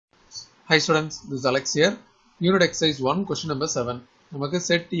Hi students, this is Alex here. Unit exercise 1, question number 7. நமக்கு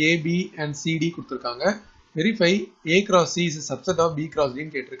set A, B and C, D கொடுத்திருக்காங்க. Verify A cross C is a subset of B cross D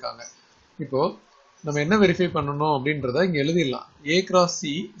ன்னு கேட்டிருக்காங்க. இப்போ நம்ம என்ன verify பண்ணணும் அப்படின்றத இங்க எழுதிடலாம். A cross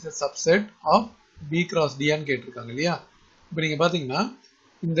C is a subset of B cross D ன்னு கேட்டிருக்காங்க இல்லையா? இப்போ நீங்க பாத்தீங்கன்னா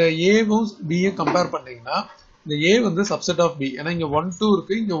இந்த A வும் B யும் கம்பேர் பண்ணீங்கன்னா இந்த A வந்து subset of B. ஏன்னா இங்க 1 2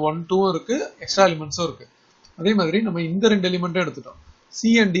 இருக்கு, இங்க 1 2 இருக்கு, எக்ஸ்ட்ரா எலிமெண்ட்ஸும் இருக்கு. அதே மாதிரி நம்ம இந்த ரெண்டு எலிமெண்ட்டும் எடுத்துட்டோம். C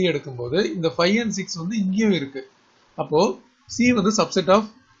and D எடுக்கும்போது இந்த 5 and 6 வந்து இங்கேயும் இருக்கு. அப்போ C வந்து subset of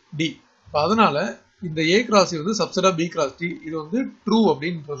D. அதனால இந்த A cross C வந்து subset of B cross D. இது வந்து true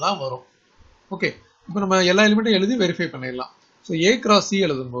அப்படின்றதுதான் வரும். ஓகே, இப்போ நம்ம எல்லா எலிமெண்ட்டும் எழுதி வெரிஃபை பண்ணிடலாம். ஸோ A cross C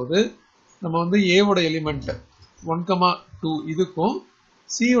எழுதும்போது நம்ம வந்து A ஓட எலிமெண்ட் 1,2 இதுக்கும்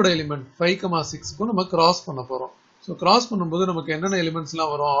C ஓட எலிமெண்ட் 5,6க்கும் நம்ம கிராஸ் பண்ண போறோம். ஸோ கிராஸ் பண்ணும்போது நமக்கு என்னென்ன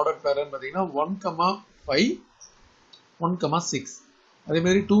எலிமெண்ட்ஸ்லாம் வரும் ஆர்டர் பேரன்னு பார்த்தீங்கன்னா 1,5 1,6 அதே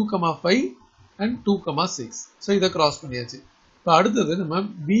மாதிரி 2,5 and 2,6. ஸோ இதை கிராஸ் பண்ணியாச்சு. இப்போ அடுத்தது நம்ம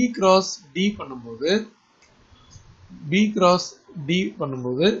B cross D பண்ணும்போது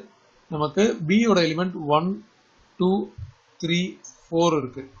நமக்கு B ஓட எலிமெண்ட் 1 2 3 4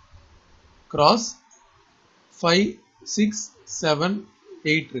 இருக்கு. கிராஸ் 5 6 7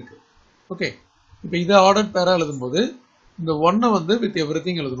 8 இருக்கு. ஓகே, இப்போ இதை ஆர்டர் பேரா எழுதும்போது இந்த 1 வந்து வித்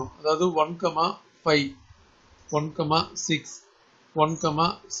எவ்ரிதிங் எழுதணும். அதாவது 1,5 1,6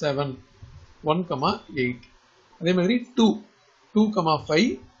 1,7 1,8. அதே மாதிரி 2,5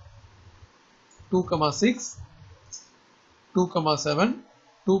 2,6 2,7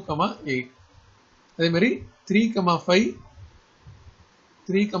 2,8. அதே மாதிரி 3,5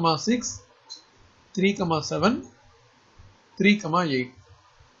 3,6 3,7 3,8.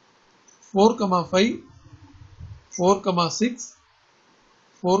 4,5 4,6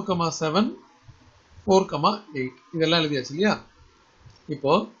 4,7 4,8. இதெல்லாம் எழுதியாச்சு இல்லையா?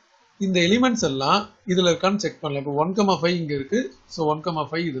 இப்போ இந்த எலிமெண்ட்ஸ் எல்லாம் இதுல இருக்கான்னு செக் பண்ணலாம். இப்போ 1,5 இங்க இருக்கு. ஸோ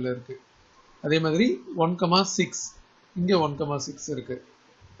 1,5 இதுல இருக்கு. அதே மாதிரி 1,6 இங்க 1,6 இருக்கு.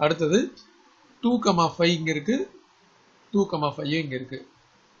 அடுத்தது 2,5 இங்க இருக்கு. 2,5 இங்க இருக்கு.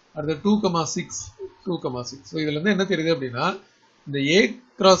 அடுத்து 2,6 2,6. ஸோ இதுல இருந்து என்ன தெரியுது அப்படின்னா இந்த A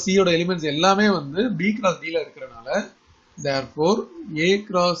cross C யோட எலிமெண்ட்ஸ் எல்லாமே வந்து B cross D ல இருக்கிறனால therefore A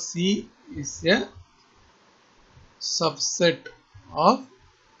cross C is a subset of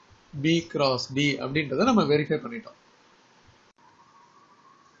B cross D அப்படின்றத நம்ம வெரிஃபை பண்ணிட்டோம்.